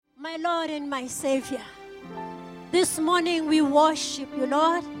My Lord and my Savior, this morning we worship you,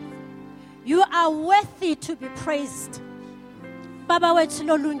 Lord. You are worthy to be praised. Baba wethu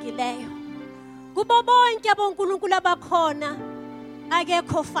lolungileyo. Kubo bonke abonkulunkulu abakhona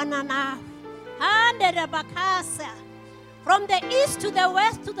akekho fana nawe. Handere bakasa. From the east to the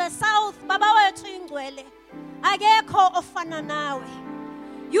west to the south, Baba wethu ingcwele. Akekho ofana nawe.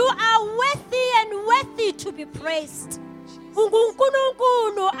 You are worthy and worthy to be praised.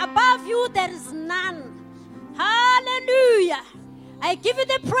 Ungunkulunkulu, above you there is none. Hallelujah. I give you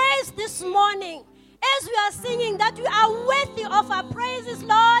the praise this morning as we are singing that you are worthy of our praises,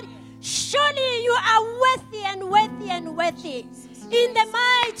 Lord. Surely you are worthy and worthy and worthy. In the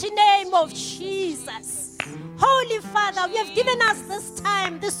mighty name of Jesus. Holy Father, you have given us this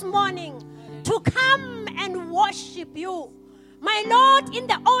time this morning to come and worship you. My Lord, in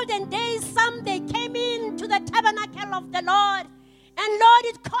the olden days, some they came into the tabernacle of the Lord, and Lord,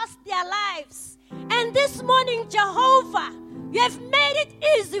 it cost their lives. And this morning, Jehovah, you have made it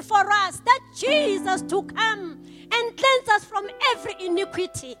easy for us that Jesus to come and cleanse us from every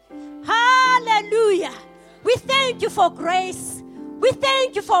iniquity. Hallelujah. We thank you for grace. We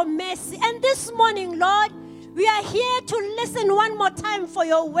thank you for mercy. And this morning, Lord, we are here to listen one more time for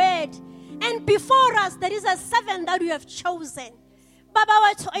your word. And before us, there is a 7 that we have chosen. Baba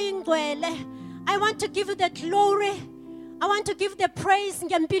wethu oyingcwele, I want to give you the glory. I want to give the praise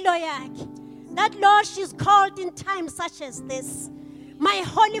ngempilo yakhe. That Lord, she's called in times such as this. My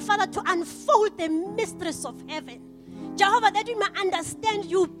Holy Father, to unfold the mysteries of heaven. Jehovah, that we may understand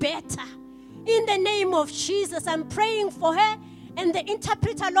you better. In the name of Jesus, I'm praying for her and the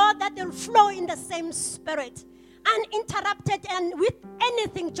interpreter, Lord, that they'll flow in the same spirit. Uninterrupted and with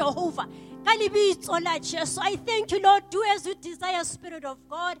anything, Jehovah. So I thank you, Lord. Do as you desire, Spirit of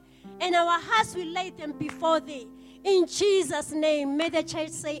God. And our hearts will lay them before thee. In Jesus' name, may the church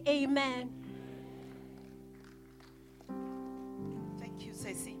say amen. Thank you,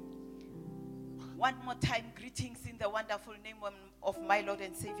 Ceci. One more time, greetings in the wonderful name of my Lord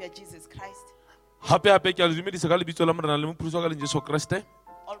and Savior, Jesus Christ.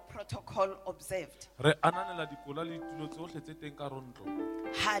 All protocol observed.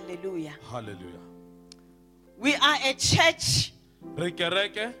 Hallelujah. Hallelujah. We are a church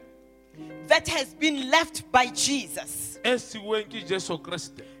that has been left by Jesus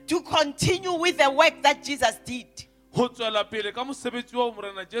to continue with the work that Jesus did. The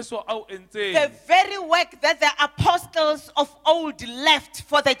very work that the apostles of old left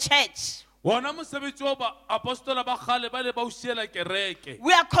for the church. We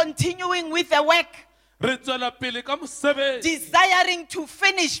are continuing with the work, desiring to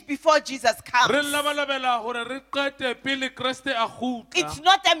finish before Jesus comes. It's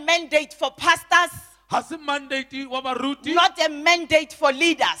not a mandate for pastors, not a mandate for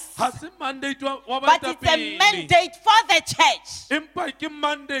leaders, but it's a mandate for the church,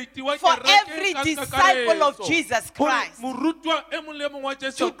 for every disciple of Jesus Christ.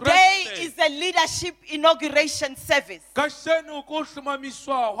 Today is the leadership inauguration service. But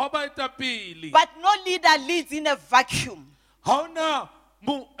no leader leads in a vacuum.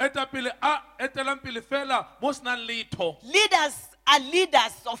 Leaders are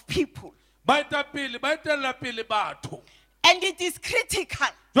leaders of people. And it is critical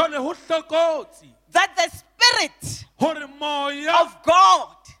that the Spirit of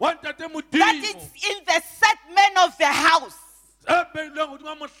God that is in the set men of the house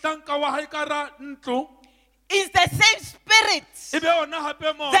is the same Spirit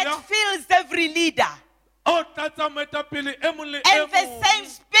that fills every leader. And the same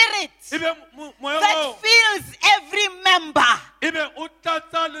Spirit that fills every member. The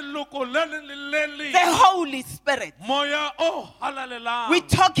Holy Spirit. We're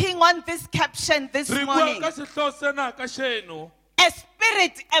talking on this caption this morning. A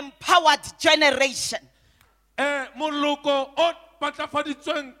Spirit-empowered generation.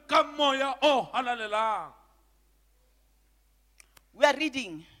 We are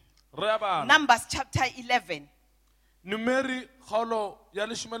reading Numbers chapter 11.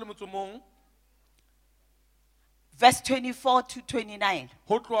 Verse 24 to 29.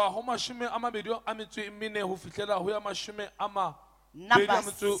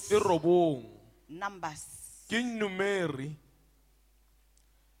 Numbers. King Numeri.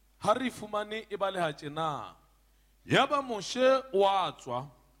 Hari fumane ibale hachena. Yaba Moshe watswa.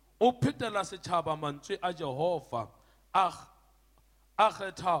 O petela setjhaba mantswe a Jehova.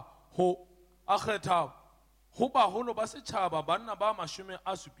 Akhetha ho baholo ba setjhaba banna ba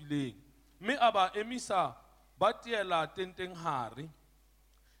 70 mme aba emisa ba tiela tenteng hare.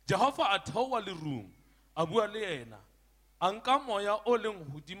 Jehova a theoa lerung a bua le yena anka moya o leng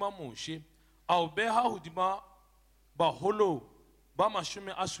hodima moshe a o beha hodima baholo ba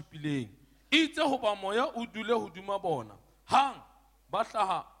 70 itse hoba moya o dule hodima bona hang ba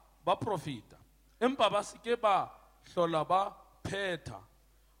hlaha ba profita empa ba seke ba hlola ba phetha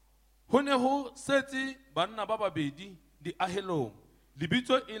ho ne ho setse banna ba babedi di ahelong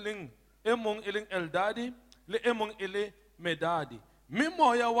lebitso e leng e mong e leng Eldadi le e mong e le Medadi mme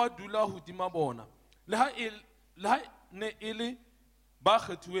moya wa dula hodima bona le ha ne e le ba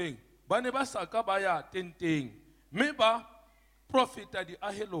kgethuweng ba ne ba saka ba ya tenteng mme ba profeta di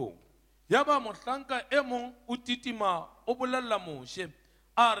ahelong yaba mohlanka e mong o titima o bolella Moshe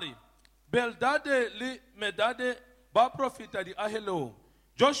ari Beldade le Medade ba profeta di ahelong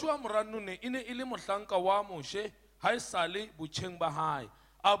Joshua moranone ine ile mohlanka wa Moshe ha esale botjheng ba hae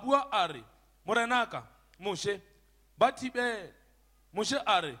a bua ari morenaka Moshe ba thibe Moshe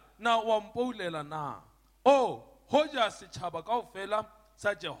are na wa mpoulela na o hoja setjhaba kaofela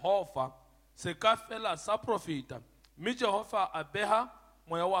sa Jehova se ka fela sa profeta mme Jehova a beha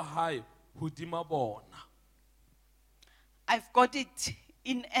moya wa hae hodima bona. I've got it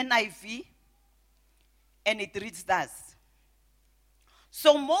in NIV and it reads thus.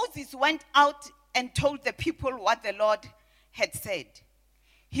 So Moses went out and told the people what the Lord had said.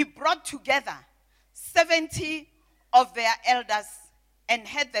 He brought together 70 of their elders and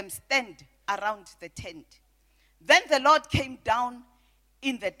had them stand around the tent. Then the Lord came down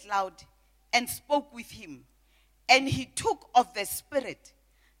in the cloud and spoke with him. And he took of the spirit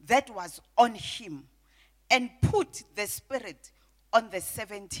that was on him and put the spirit on the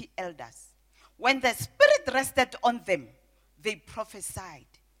 70 elders. When the spirit rested on them, they prophesied,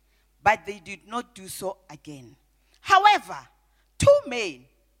 but they did not do so again. However, 2 men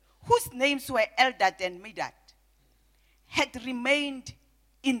whose names were Eldad and Medad had remained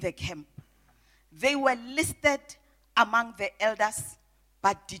in the camp. They were listed among the elders,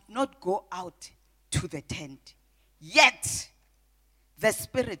 but did not go out to the tent. Yet the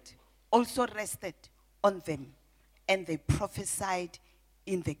Spirit also rested on them, and they prophesied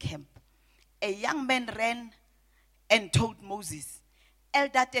in the camp. A young man ran and told Moses,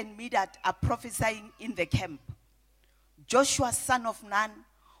 Eldad and Medad are prophesying in the camp. Joshua, son of Nun,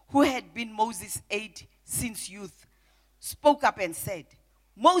 who had been Moses' aide since youth, spoke up and said,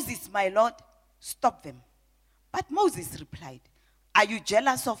 Moses, my Lord, stop them. But Moses replied, are you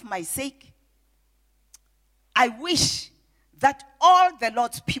jealous of my sake? I wish that all the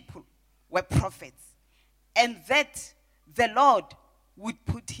Lord's people were prophets, and that the Lord would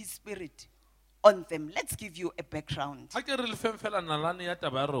put his spirit on them. Let's give you a background.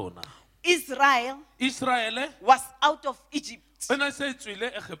 Israel was out of Egypt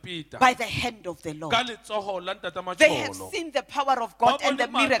by the hand of the Lord. They have seen the power of God and the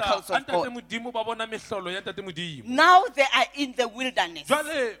miracles of God. Now they are in the wilderness.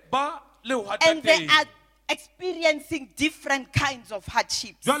 And they are experiencing different kinds of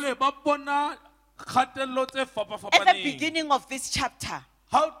hardships. At the beginning of this chapter,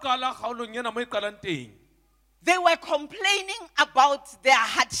 they were complaining about their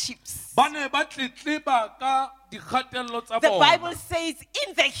hardships. The Bible says,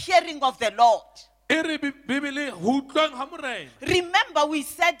 in the hearing of the Lord. Remember, we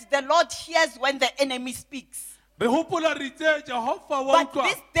said the Lord hears when the enemy speaks. But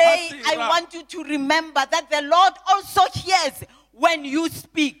this day, I want you to remember that the Lord also hears when you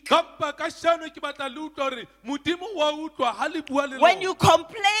speak. When you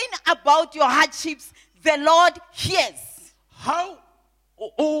complain about your hardships, the Lord hears.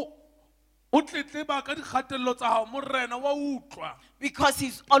 Because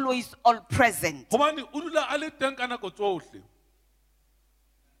he's always all present.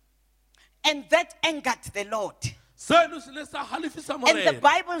 And that angered the Lord. And the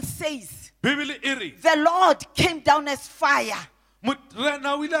Bible says, the Lord came down as fire right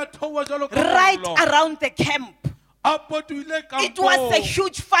around the camp. It was a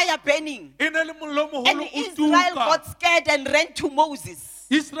huge fire burning. And Israel got scared and ran to Moses.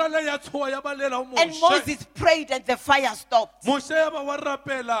 And Moses prayed and the fire stopped.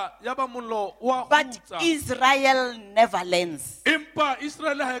 But Israel never learns.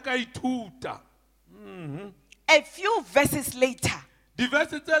 A few verses later,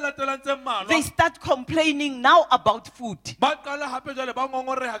 they start complaining now about food.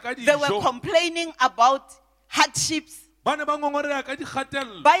 They were complaining about hardships. By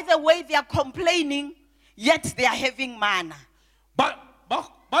the way they are complaining, yet they are having manna.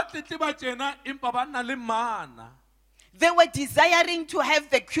 They were desiring to have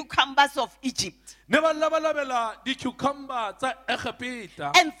the cucumbers of Egypt. And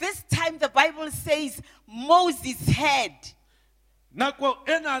this time the Bible says Moses had. And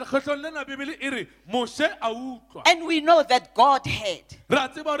we know that God had.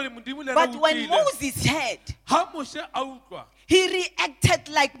 But when Moses had, he reacted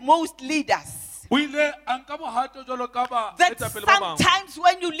like most leaders. That sometimes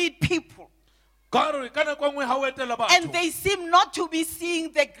when you lead people, and they seem not to be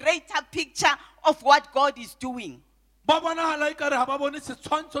seeing the greater picture of what God is doing. Now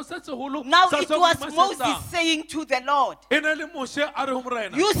it was Moses saying to the Lord,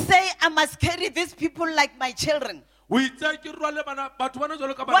 you say I must carry these people like my children. What have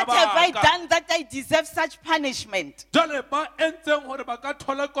I done that I deserve such punishment? And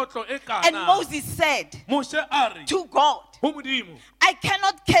Moses said to God, I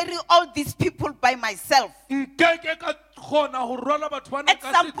cannot carry all these people by myself. At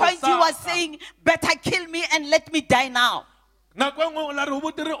some point he was saying, better kill me and let me die now. We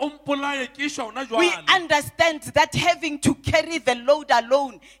understand that having to carry the load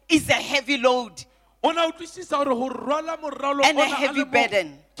alone is a heavy load and a heavy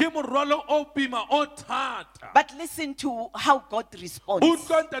burden. But listen to how God responds.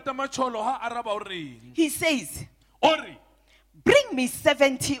 He says, bring me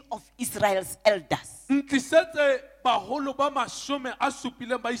 70 of Israel's elders who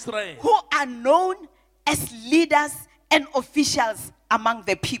are known as leaders and officials among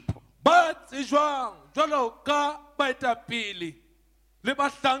the people.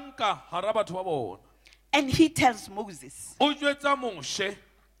 And he tells Moses,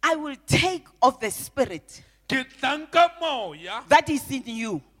 I will take of the spirit that is in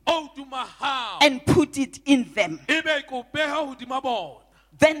you and put it in them.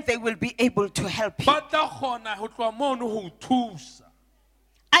 Then they will be able to help you.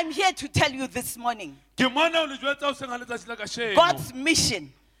 I'm here to tell you this morning, God's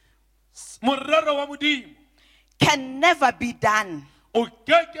mission can never be done,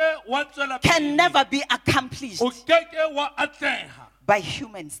 can never be accomplished by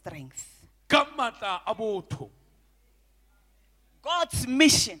human strength. God's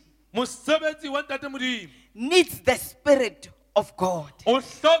mission needs the Spirit of God.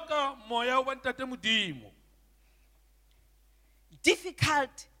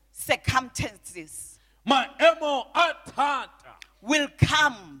 Difficult circumstances will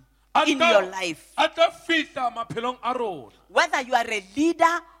come in your life, whether you are a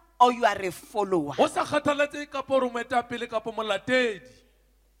leader or you are a follower.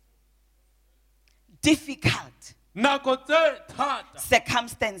 Difficult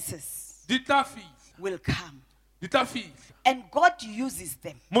circumstances will come, and God uses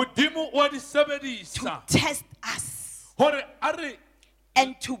them to test us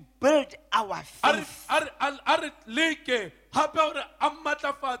and to build our faith.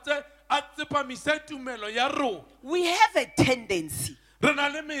 We have a tendency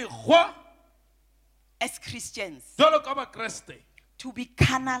as Christians to be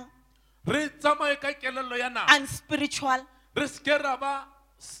carnal, unspiritual,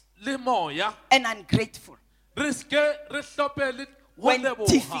 and ungrateful when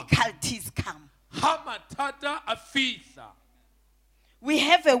difficulties come. We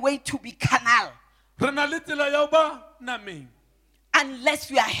have a way to be carnal unless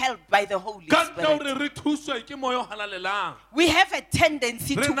we are helped by the Holy Spirit. We have a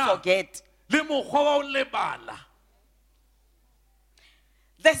tendency to forget.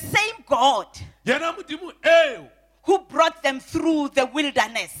 The same God who brought them through the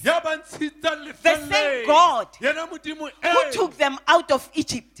wilderness, the same God who took them out of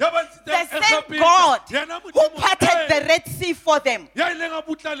Egypt, the same God who parted the Red Sea for them, the same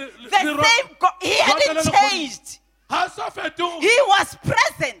God, he hadn't changed. He was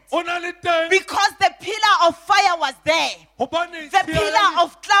present because the pillar of fire was there, the pillar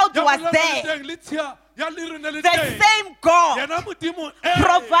of cloud was there. The same God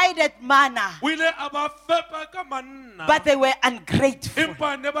provided manna, but they were ungrateful.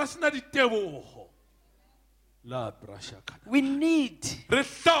 We need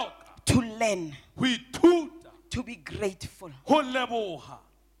to learn to be grateful.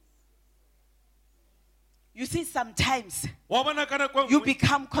 You see, sometimes you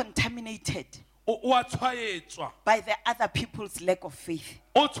become contaminated by the other people's lack of faith.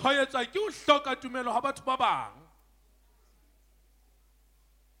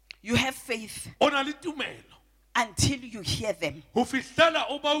 You have faith until you hear them.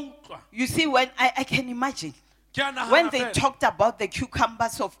 You see, when I can imagine when they talked about the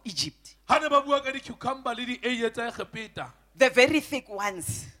cucumbers of Egypt, The very thick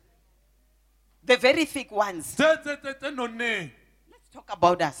ones. The very thick ones. Let's talk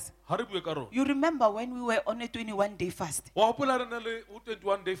about us. You remember when we were on a 21-day fast?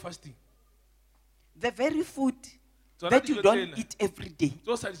 The very food that you don't eat every day.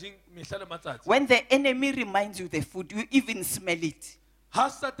 When the enemy reminds you the food, you even smell it.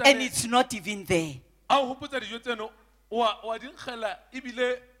 And it's not even there.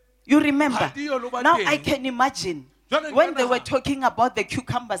 You remember? Now I can imagine. When they were talking about the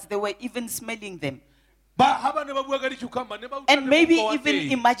cucumbers, they were even smelling them. And maybe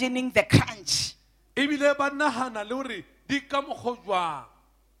even imagining the crunch.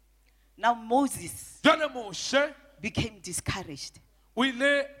 Now Moses became discouraged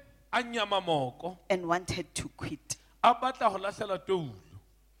and wanted to quit.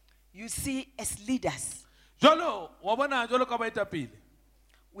 You see, as leaders,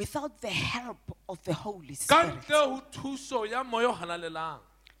 without the help of the Holy Spirit,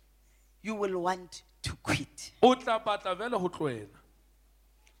 you will want to quit.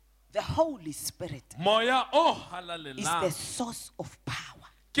 The Holy Spirit is the source of power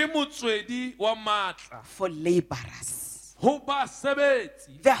for laborers.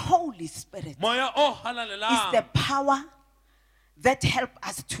 The Holy Spirit is the power that helps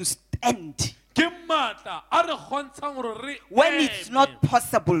us to stand when it's not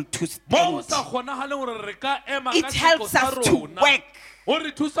possible to stand. It helps us to work when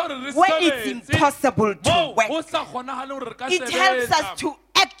it's impossible to work. It helps us to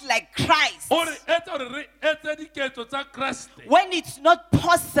act like Christ when it's not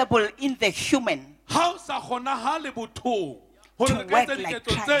possible in the human to work like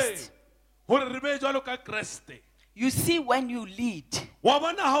Christ. You see, when you lead,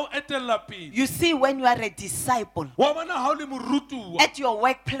 you see, when you are a disciple at your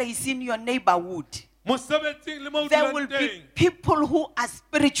workplace, in your neighborhood, there will be people who are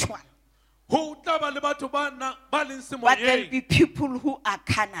spiritual, but there will be people who are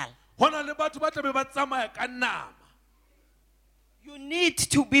carnal. You need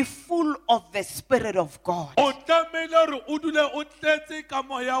to be full of the Spirit of God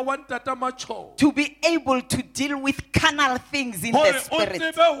to be able to deal with carnal things in the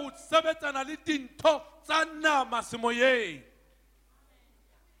Spirit.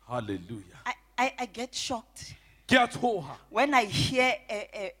 Hallelujah. I get shocked when I hear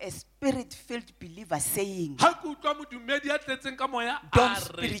a spirit-filled believer saying, don't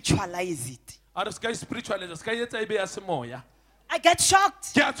spiritualize it. I get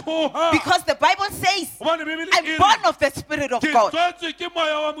shocked because the Bible says I'm born of the Spirit of God.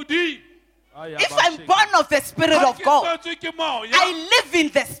 If I'm born of the Spirit of God, I live in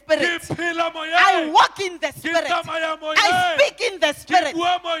the Spirit. I walk in the Spirit. I speak in the Spirit.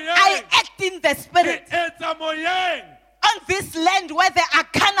 I act in the Spirit. On this land where there are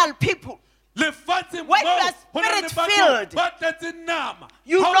carnal people, when you are Spirit-filled,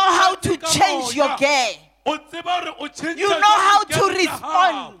 you know how to change your gear. You know how to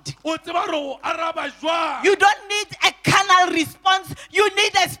respond. You don't need a carnal response. You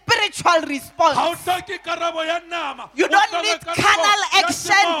need a spiritual response. You don't need carnal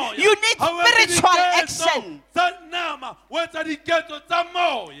action. You need spiritual action.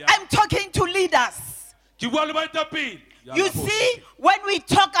 I'm talking to leaders. You see, when we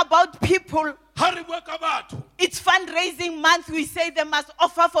talk about people, it's fundraising month. We say they must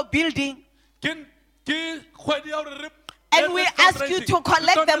offer for building. And we ask you to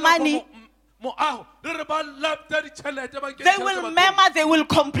collect the money. They will murmur, they will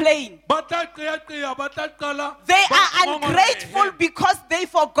complain. They are ungrateful because they've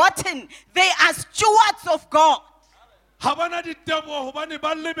forgotten they are stewards of God. They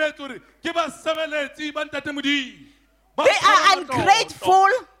are ungrateful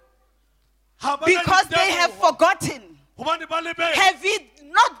because they have forgotten. Have it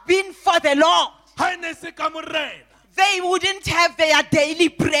not been for the Lord, they wouldn't have their daily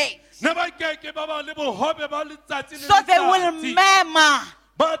bread. So they will murmur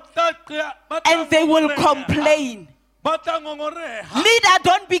and they will complain. Leader,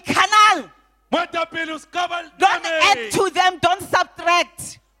 don't be carnal. Don't add to them, don't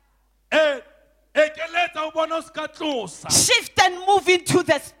subtract. Shift and move into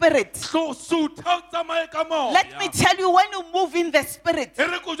the Spirit. Let me tell you, when you move in the Spirit,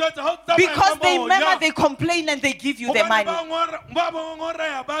 because they murmur, they complain, and they give you the money.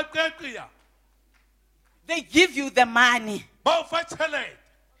 They give you the money.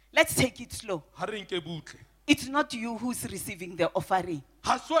 Let's take it slow. It's not you who's receiving the offering.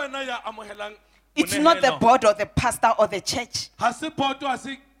 It's not the board or the pastor or the church.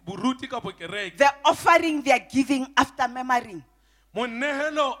 the offering they are giving after murmuring.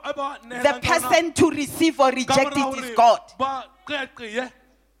 The person to receive or reject it is God.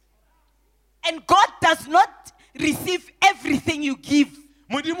 And God does not receive everything you give.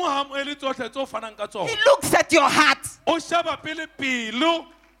 He looks at your heart.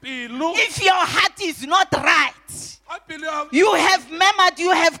 If your heart is not right, you have murmured,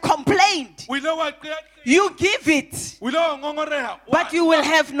 you have complained, you give it, but you will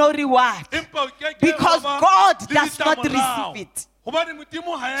have no reward because God does not receive it. So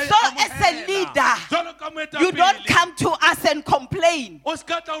as a leader, you don't come to us and complain.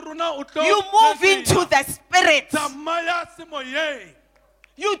 You move into the Spirit.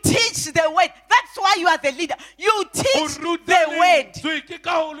 You teach the word. That's why you are the leader. You teach the word.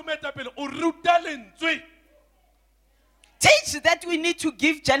 Teach that we need to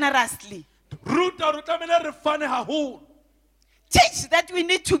give generously. Teach that we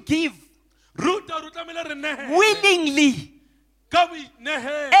need to give willingly.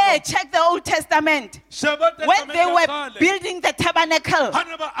 Check the Old Testament. When they were building the tabernacle,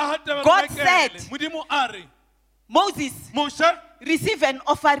 God said, Moses, receive an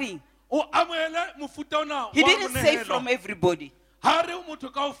offering. He didn't say from everybody.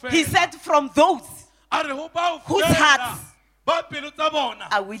 He said from those whose hearts are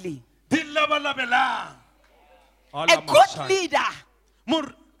willing. A good leader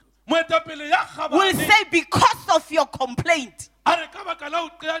will say, because of your complaint,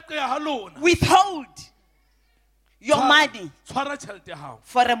 withhold your money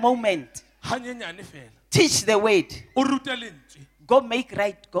for a moment. Teach the word. Go make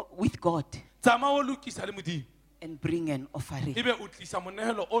right with God and bring an offering.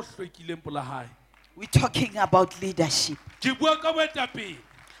 We're talking about leadership.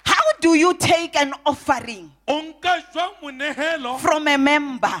 How do you take an offering from a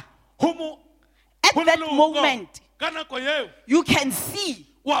member? At that moment, you can see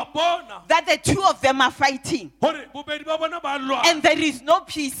that the two of them are fighting and there is no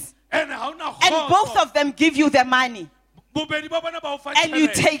peace, and both of them give you the money and you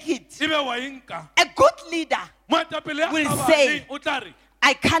take it. A good leader will say,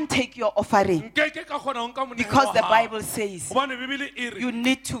 I can't take your offering because the Bible says you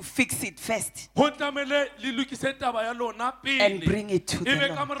need to fix it first and bring it to the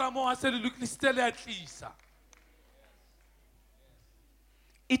Lord.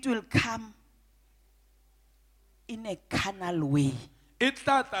 It will come in a carnal way.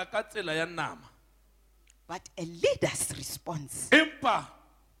 But a leader's response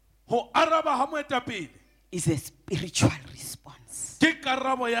is a spiritual response. It's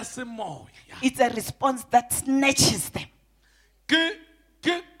a response that snatches them.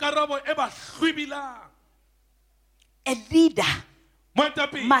 A leader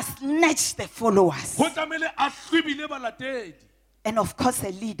must snatch the followers. And of course,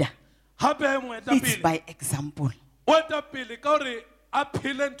 a leader leads by example.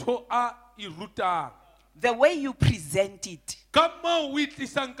 The way you present it.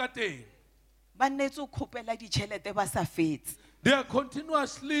 They are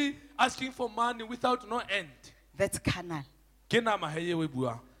continuously asking for money without no end. That's carnal.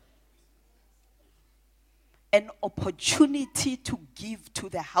 An opportunity to give to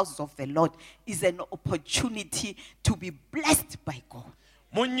the house of the Lord is an opportunity to be blessed by God.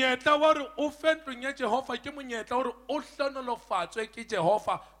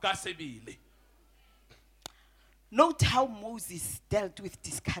 Note how Moses dealt with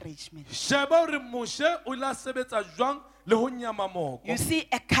discouragement. You see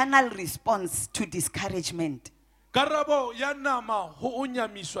a carnal response to discouragement.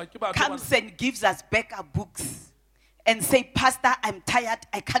 Comes and gives us backup books and say, Pastor, I'm tired,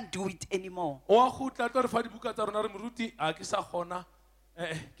 I can't do it anymore.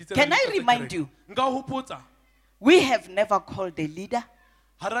 Can I remind you? We have never called a leader.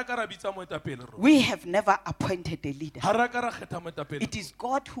 We have never appointed a leader. It is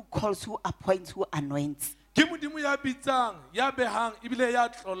God who calls, who appoints, who anoints.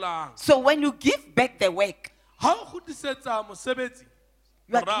 So when you give back the work, you are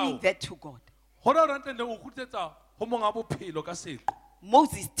giving that to God.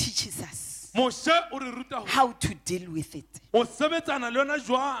 Moses teaches us how to deal with it.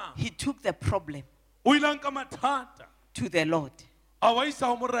 He took the problem to the Lord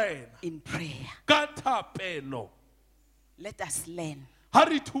in prayer. Let us learn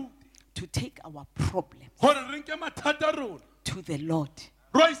to take our problems to the Lord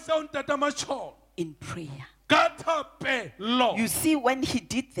in prayer. You see, when he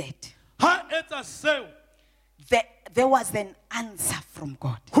did that, there was an answer from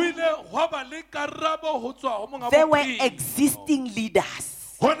God. There were existing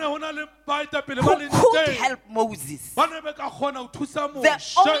leaders who could help Moses. The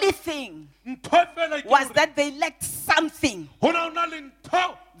only thing was that they lacked something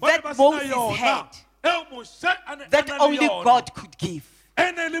that Moses had, that only God could give.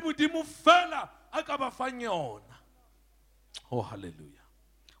 Oh, hallelujah.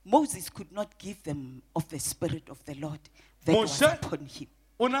 Moses could not give them of the Spirit of the Lord that was upon him.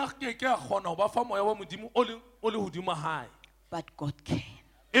 But God can.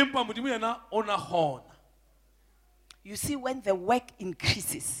 You see, when the work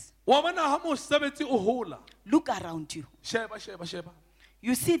increases, look around you.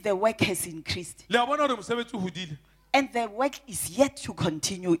 You see, the work has increased. And the work is yet to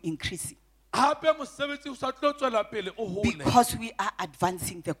continue increasing. Because we are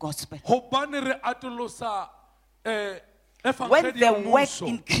advancing the gospel. When the work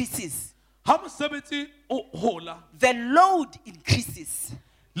increases, the load increases.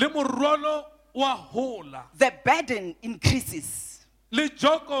 The burden increases. The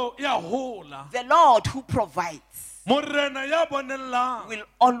Lord who provides will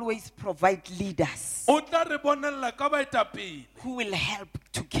always provide leaders who will help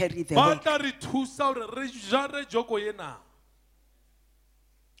to carry the work.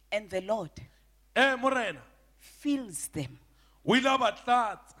 And the Lord fills them with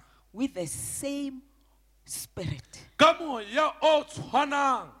the same Spirit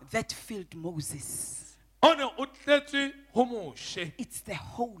that filled Moses. It's the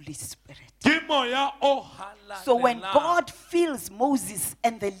Holy Spirit. So when God fills Moses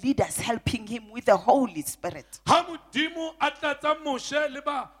and the leaders helping him with the Holy Spirit, it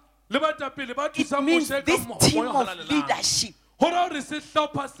means this team of leadership is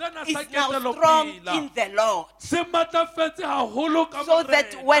now strong in the Lord. So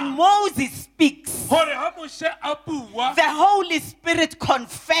that when Moses speaks, the Holy Spirit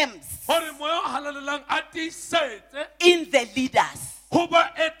confirms in the leaders.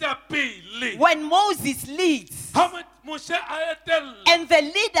 When Moses leads and the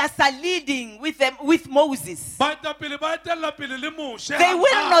leaders are leading with Moses, they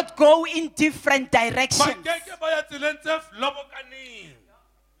will not go in different directions.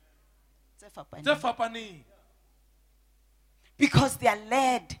 Because they are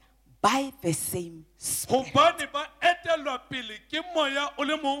led by the same Spirit.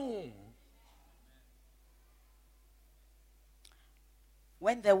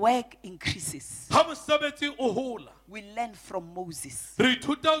 When the work increases, we learn from Moses.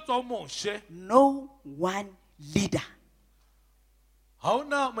 No one leader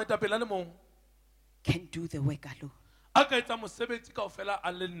can do the work alone.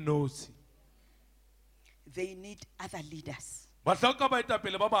 They need other leaders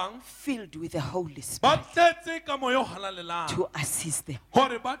filled with the Holy Spirit to assist them.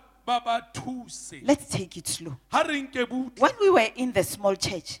 Let's take it slow. When we were in the small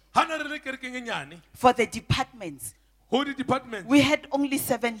church, for the departments, we had only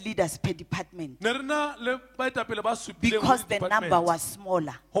 7 leaders per department because the number was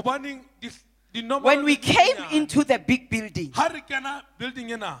smaller. When we came into the big building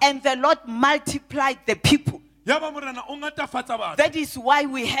and the Lord multiplied the people, that is why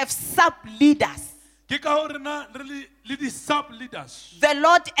we have sub-leaders. The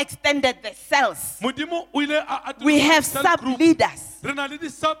Lord extended the cells. We have sub-leaders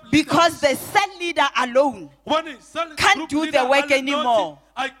because the cell leader alone can't do the work anymore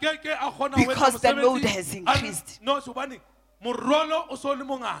because the load has increased.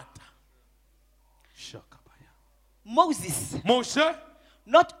 Moses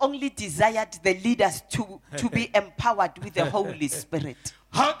not only desired the leaders to be empowered with the Holy Spirit,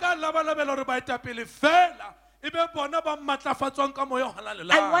 I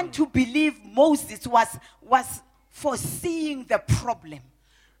want to believe Moses was foreseeing the problem.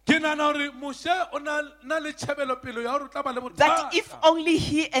 That if only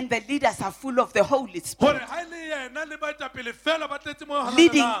he and the leaders are full of the Holy Spirit,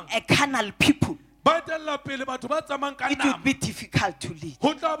 leading a carnal people, it would be difficult to lead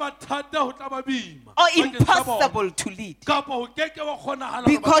or impossible to lead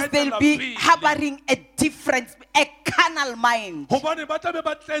because they'll be harboring a carnal mind,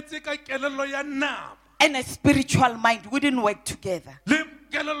 and a spiritual mind wouldn't work together.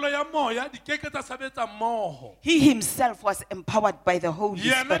 He himself was empowered by the Holy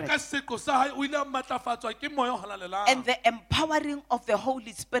Spirit. And the empowering of the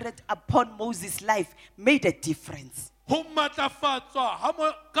Holy Spirit upon Moses' life made a difference. ho matlafatswa ha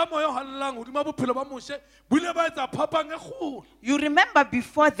ka moya o hallang hodima bophelo ba Moshe bo ile ba etsa phapang e kgolo. You remember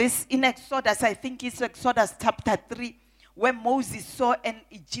before this in Exodus, I think it's Exodus chapter 3, where Moses saw an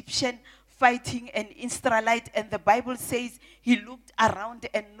Egyptian fighting an Israelite, and the Bible says he looked around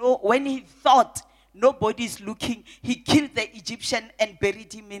and when he thought nobody's looking, he killed the Egyptian and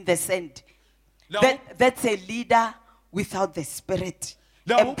buried him in the sand. That's a leader without the spirit,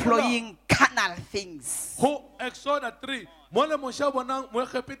 employing carnal things. Ho Exodus 3, mole Moshe bona mo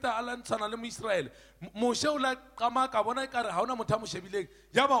Egipte a lantshana le mo Israel. Moshe o la qama ka bona ekare ha ona motho a mo shebileng.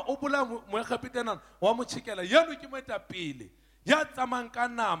 Yaba o bola mo Egipte nana wa mo tshikela. Yeno ke moetapele ya tsamang ka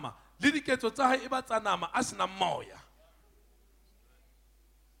nama le diketso tsa hae e ba tsa nama a sena moya.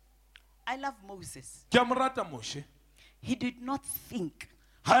 I love Moses. Ke a mo rata Moshe. He did not think.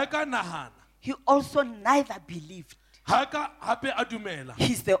 Ha ka nahana. He also neither believed.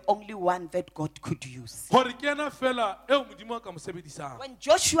 He's the only one that God could use. When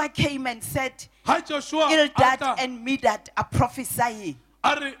Joshua came and said, Eldad and Medad are prophesying,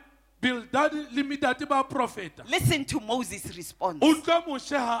 listen to Moses' response.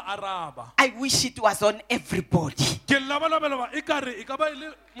 I wish it was on everybody.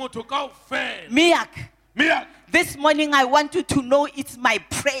 Miak, this morning I want you to know it's my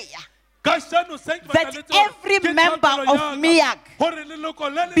prayer that every member of Miak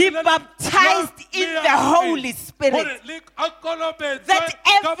be baptized in the Holy Spirit. That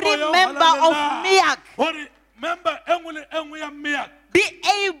every member of Miak be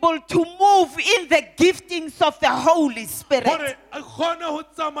able to move in the giftings of the Holy Spirit.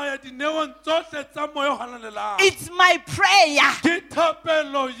 It's my prayer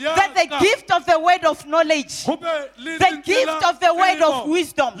that the gift of the word of knowledge, the gift of the word of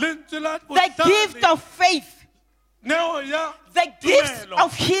wisdom, the gift of faith, the gift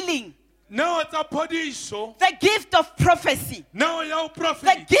of healing, the gift of prophecy,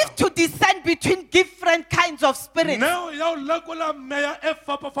 the gift to discern between different kinds of spirits,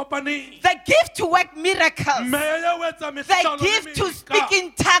 the gift to work miracles, the gift to speak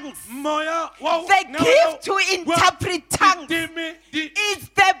in tongues, the gift to interpret tongues. It's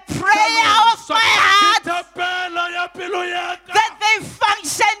the prayer of my heart that they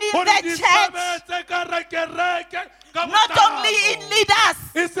function in the church. Not only in leaders,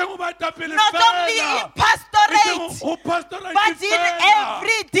 not only in pastorate, but in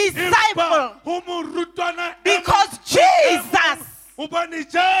every disciple. Because Jesus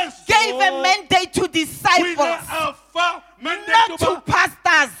gave a mandate to disciples, not to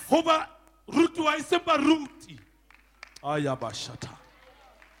pastors.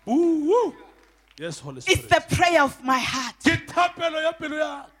 Yes, Holy Spirit. It's the prayer of my heart.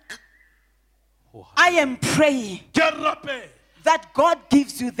 I am praying that God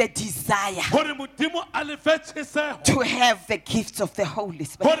gives you the desire to have the gifts of the Holy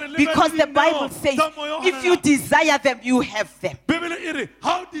Spirit. Because the Bible says, if you desire them, you have them.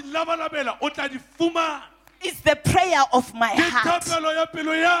 It's the prayer of my heart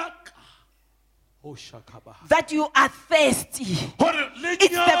that you are thirsty.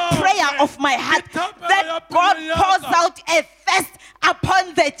 It's the prayer of my heart that God pours out a thirst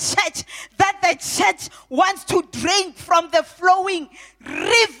upon the church, that the church wants to drink from the flowing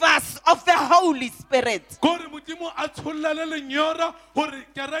rivers of the Holy Spirit. Such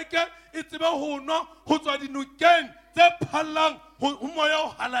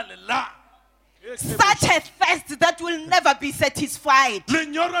a thirst that will never be satisfied.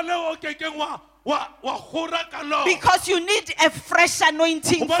 Because you need a fresh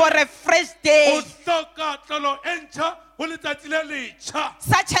anointing for a fresh day.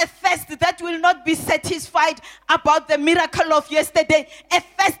 Such a thirst that will not be satisfied about the miracle of yesterday. A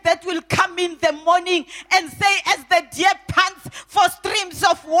thirst that will come in the morning and say, as the deer pants for streams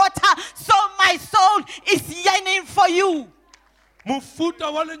of water, so my soul is yearning for you.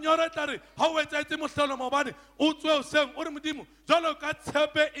 Mufuta wa lenyora tare ha o etsetse mohlolo mobane o tswe o seng o re modimo jalo ka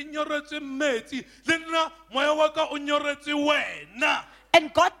tshepe e nyoretse metsi le nna moya wa ka o nyoretse wena.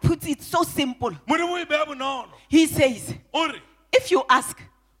 And God puts it so simple. He says, if you ask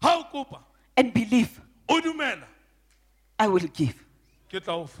and believe, I will give.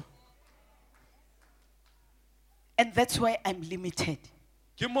 And that's why I'm limited.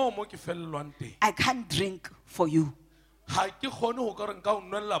 I can't drink for you. I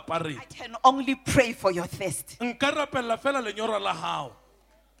can only pray for your thirst. I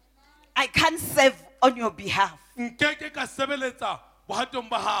can't serve on your behalf.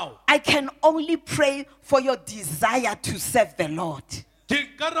 I can only pray for your desire to serve the Lord.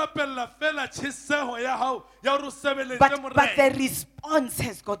 But the response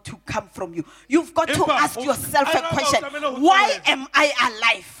has got to come from you. You've got to ask yourself a question. Why am I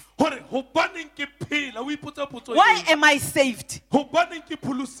alive? Why am I saved?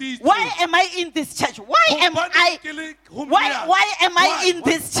 Why am I in this church? Why am I in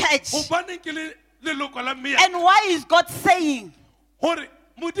this church? And why is God saying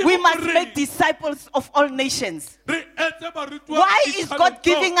we must make disciples of all nations? Why is God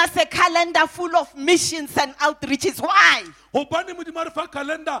giving us a calendar full of missions and outreaches? Why?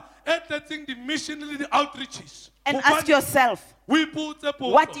 And ask yourself,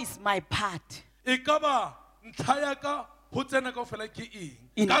 what is my part in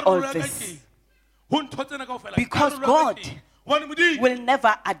all this? Because God will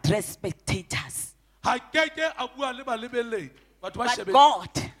never address spectators. But God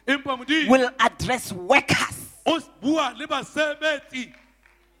will address workers.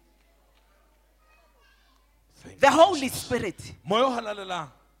 The Holy Spirit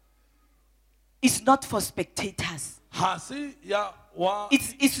is not for spectators.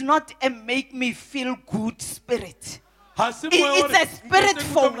 It's not a make me feel good spirit. It's a spirit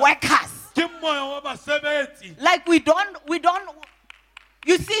for workers. Like we don't.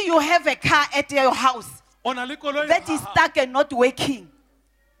 You see, you have a car at your house that is stuck and not working.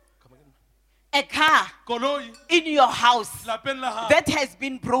 A car in your house that has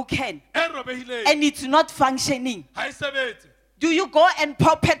been broken and it's not functioning. Do you go and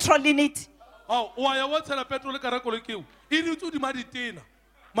pour petrol in it?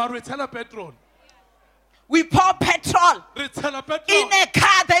 We pour petrol in a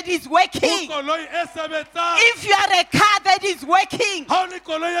car that is working. If you are a car that is working,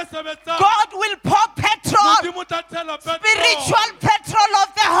 God will pour petrol, spiritual petrol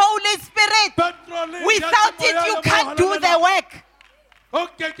of the Holy Spirit. Without it, you can't do the work. You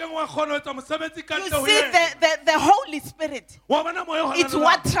see, the Holy Spirit, it's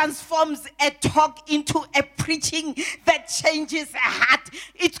what transforms a talk into a preaching that changes a heart.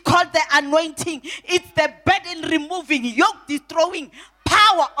 It's called the anointing. It's the burden removing, yoke destroying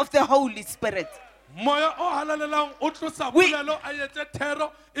power of the Holy Spirit.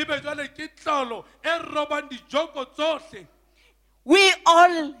 We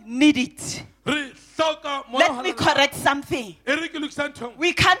all need it. Let me correct something.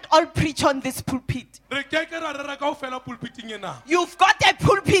 We can't all preach on this pulpit. You've got a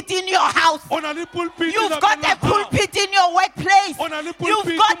pulpit in your house. You've got a pulpit in your workplace.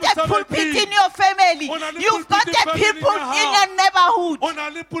 You've got a pulpit in your family. You've got a people in your neighborhood.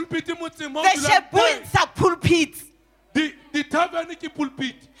 The Shebuins are pulpits. The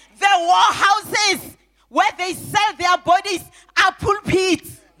warehouses where they sell their bodies are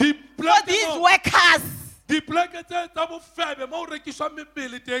pulpits. For these workers.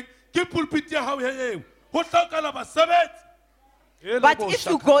 But if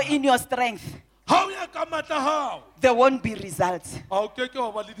you go in your strength, there won't be results.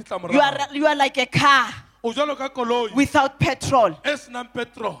 You are like a car without petrol.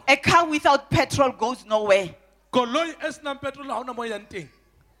 A car without petrol goes nowhere.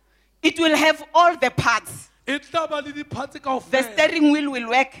 It will have all the parts. The steering wheel will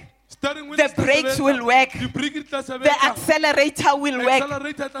work. The brakes will work. The accelerator will work.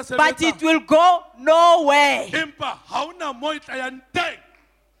 But it will go nowhere.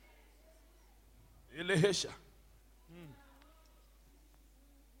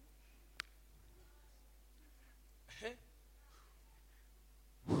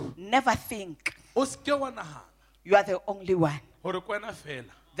 Never think you are the only one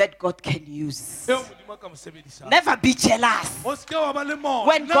that God can use. Never be jealous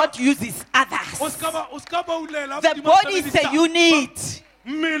when God uses others. The body is a unit.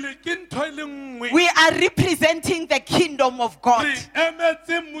 We are representing the kingdom of God.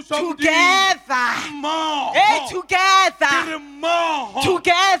 Together.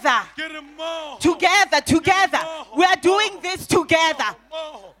 We are doing this together.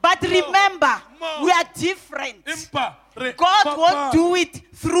 But remember, we are different. God won't do it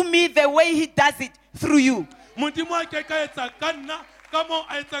through me the way He does it through you. The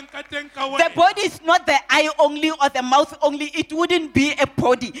body is not the eye only or the mouth only. It wouldn't be a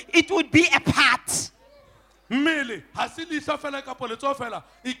body. It would be a part.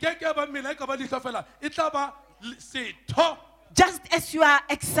 Just as you are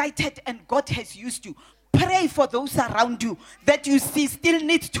excited and God has used you, pray for those around you that you see still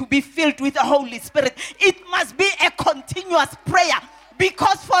need to be filled with the Holy Spirit. It must be a continuous prayer,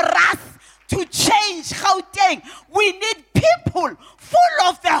 because for us to change Gauteng, we need people full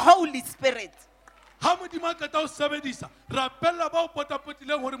of the Holy Spirit. ha modimo a qeta ho sebedisa rapella ba o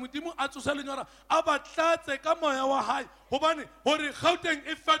potapotileng hore modimo a tsosa lenyora a ba tlatse ka moya wa hae hobane hore Gauteng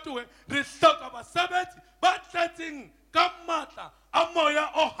e fetohe re hloka basebetsi ba tlatseng ka matla a moya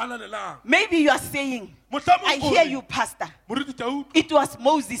o halalelang. Maybe you are saying, I hear you, Pastor. It was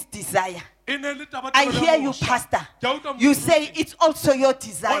Moses' desire. I hear you, Pastor. You say it's also your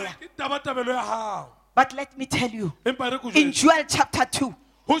desire. But let me tell you, in Joel chapter 2,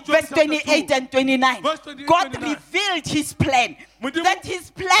 verse 28 and 29, God revealed his plan. That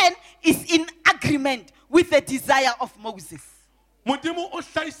his plan is in agreement with the desire of Moses.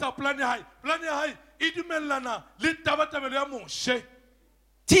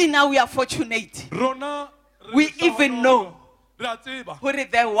 Now we are fortunate. We even know where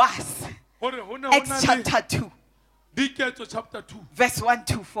there was. Acts chapter 2. Verse 1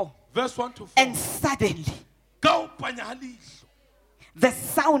 to 4. And suddenly, the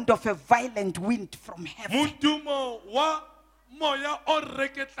sound of a violent wind from heaven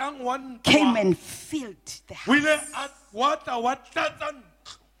came and filled the house.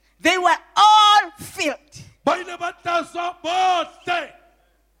 They were all filled.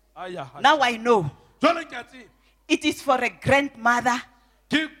 Now I know. It is for a grandmother.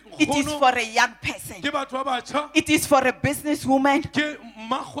 It is for a young person. It is for a businesswoman.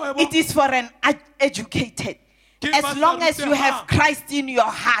 It is for an educated. As long as you have Christ in your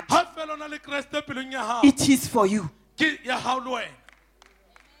heart, it is for you. The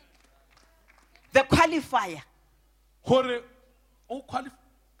qualifier.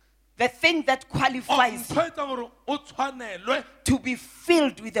 The thing that qualifies to be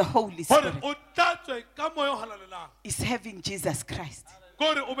filled with the Holy Spirit is having Jesus Christ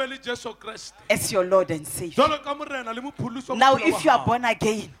as your Lord and Savior. Now, if you are born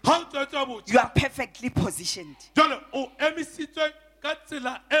again, you are perfectly positioned.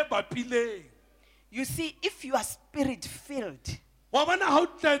 You see, if you are spirit filled,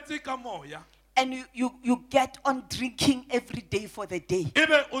 and you get on drinking every day for the day,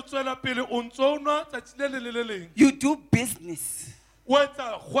 you do business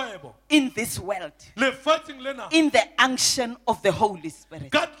in this world, in the unction of the Holy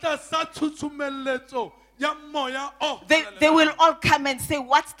Spirit. They will all come and say,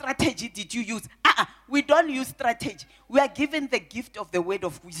 what strategy did you use? We don't use strategy. We are given the gift of the word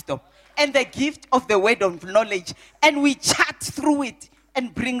of wisdom and the gift of the word of knowledge, and we chat through it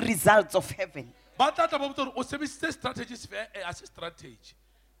and bring results of heaven. The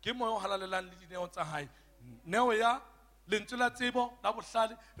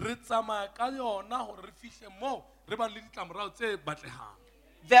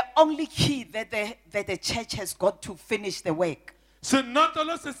only key that the church has got to finish the work is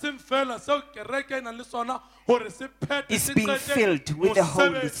being filled with the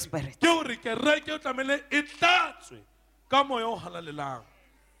Holy Spirit.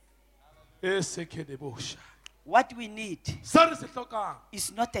 What we need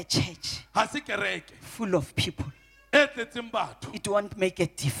is not a church full of people. It won't make a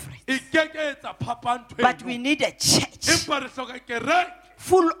difference. But we need a church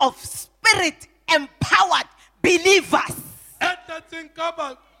full of spirit-empowered believers.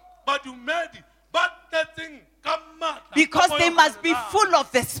 Because they must be full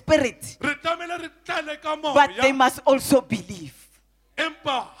of the Spirit, but they must also believe.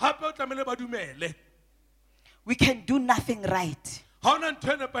 We can do nothing right without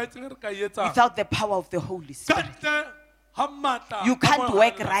the power of the Holy Spirit. You can't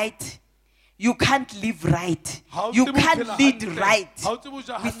work right. You can't live right. You can't lead right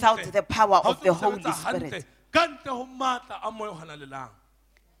without the power of the Holy Spirit.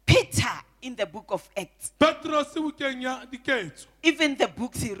 Peter, in the book of Acts, even the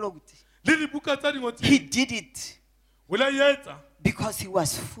books he wrote, he did it because he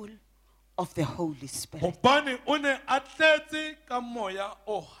was full of the Holy Spirit.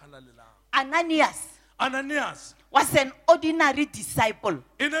 Ananias was an ordinary disciple,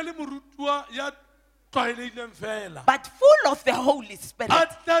 but full of the Holy Spirit.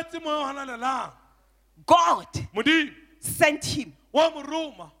 God sent him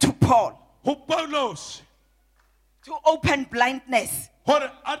to Paul to open blindness. Paul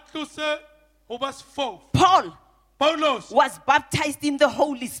was baptized in the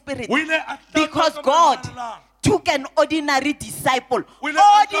Holy Spirit because God took an ordinary disciple.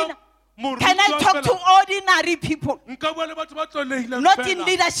 Can I talk to ordinary people? Not in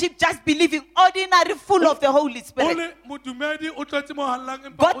leadership, just believing. Ordinary, full of the Holy Spirit.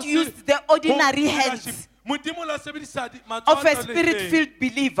 God used the ordinary hands of a spirit-filled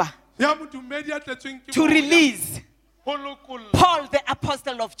believer to release Paul, the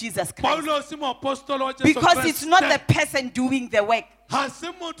apostle of Jesus Christ. Because it's not the person doing the work. It's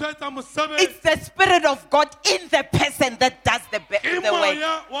the Spirit of God in the person that does the work.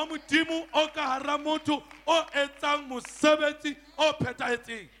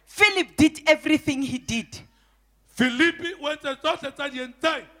 Philip did everything he did through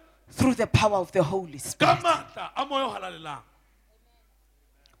the power of the Holy Spirit.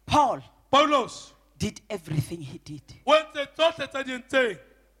 Paul did everything he did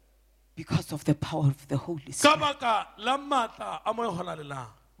because of the power of the Holy Spirit.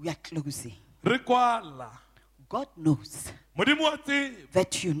 We are closing. God knows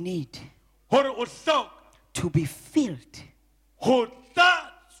that you need to be filled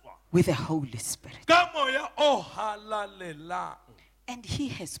with the Holy Spirit. And He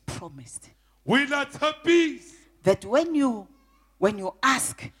has promised that when you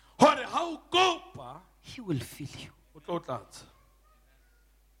ask, He will fill you.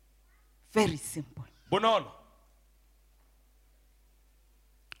 Very simple. We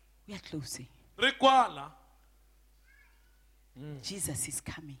are closing. Jesus is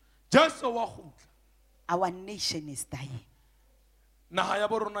coming. Our nation is dying.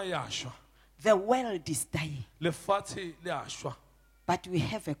 The world is dying. But we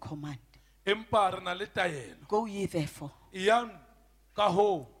have a command. Go ye therefore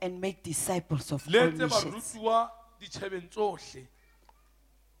and make disciples of all nations.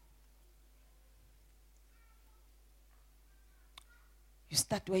 You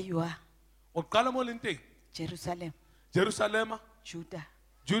start where you are. Jerusalem, Judah,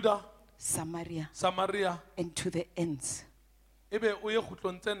 Samaria, and to the ends of the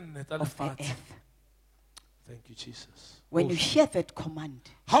earth. Thank you, Jesus. When you hear that command,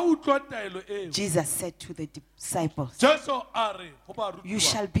 Jesus said to the disciples, you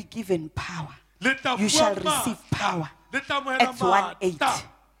shall be given power. You shall receive power. Acts 1:8.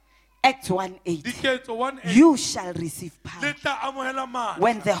 Acts 1:8. You shall receive power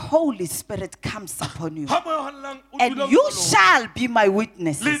when the Holy Spirit comes upon you. And you shall be my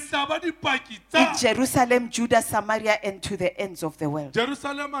witnesses in Jerusalem, Judah, Samaria, and to the ends of the world.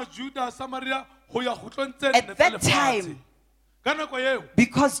 At that time,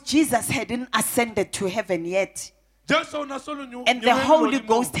 because Jesus hadn't ascended to heaven yet, and the Holy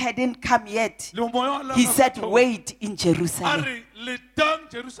Ghost hadn't come yet, He said, wait in Jerusalem.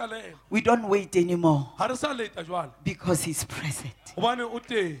 We don't wait anymore because He's present.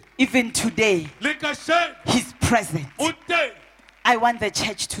 Even today, He's present. I want the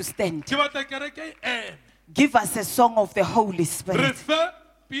church to stand. Give us a song of the Holy Spirit.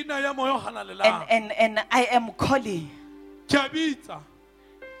 And I am calling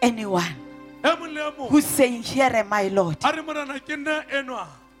anyone who's saying, here am I, Lord.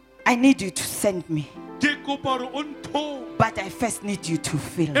 I need you to send me. But I first need you to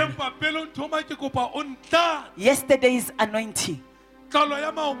fill me. Yesterday's anointing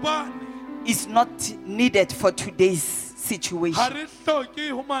is not needed for today's situation.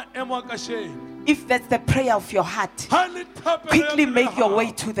 If that's the prayer of your heart, quickly make your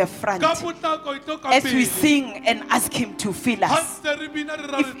way to the front as we sing and ask Him to fill us.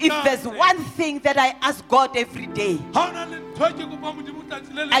 If there's one thing that I ask God every day, I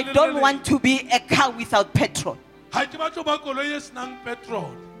don't want to be a car without petrol.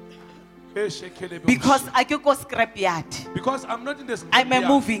 Because I can go scrapyard. Because I'm not in the I'm a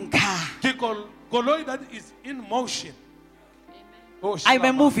moving car. That is in motion. I'm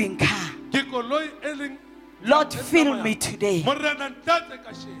a moving car. Lord, fill me today.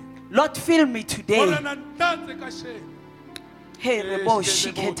 Lord, fill me today. Hey,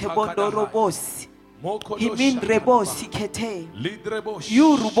 reboshi kete bondo robosi. Himin rebosi kete.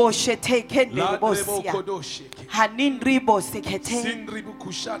 You ruboshe te kende rebosia. Hanin ribosi kete.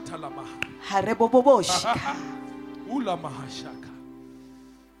 Hareboboshika. Ula mahashaka.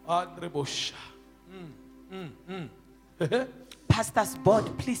 Andrebosha. Pastor's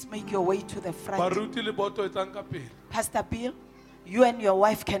board, please make your way to the front. Pastor Bill, you and your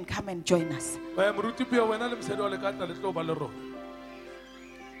wife can come and join us.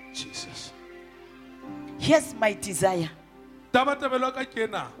 Jesus. Here's my desire.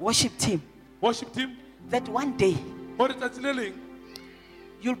 Worship team. That one day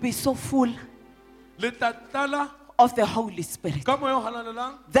you'll be so full of the Holy Spirit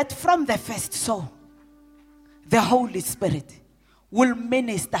that from the first song, the Holy Spirit will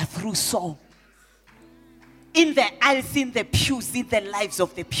minister through song in the aisles, in the pews, in the lives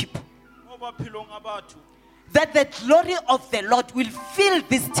of the people. That the glory of the Lord will fill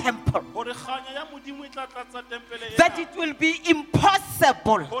this temple. That it will be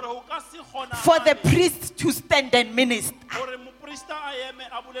impossible for the priest to stand and minister.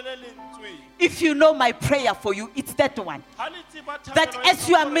 If you know my prayer for you, it's that one. That as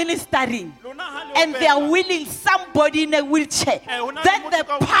you are ministering and they are willing somebody in a wheelchair, then the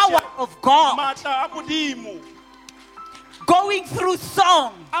power of God going through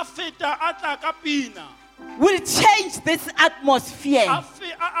song will change this atmosphere,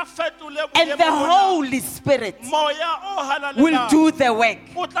 and the Holy Spirit will do the work.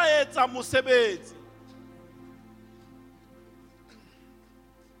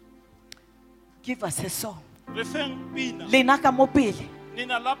 Give us a song.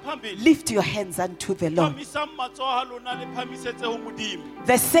 Lift your hands unto the Lord.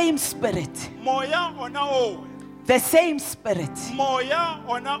 The same Spirit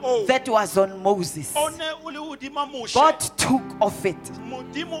that was on Moses, God took of it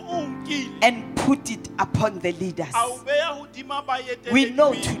and put it upon the leaders. We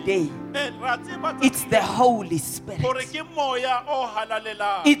know today it's the Holy Spirit.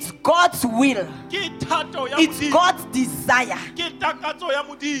 It's God's will. It's God's desire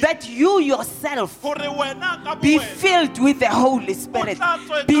that you yourself be filled with the Holy Spirit.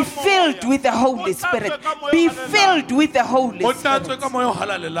 Be filled with the Holy Spirit. Be filled with the Holy Spirit.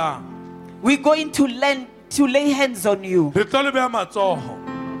 We're going to learn to lay hands on you.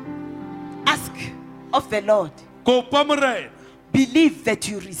 Ask of the Lord. Believe that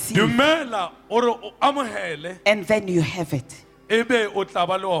you receive. And then you have it.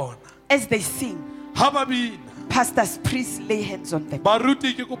 As they sing, pastors, please lay hands on them.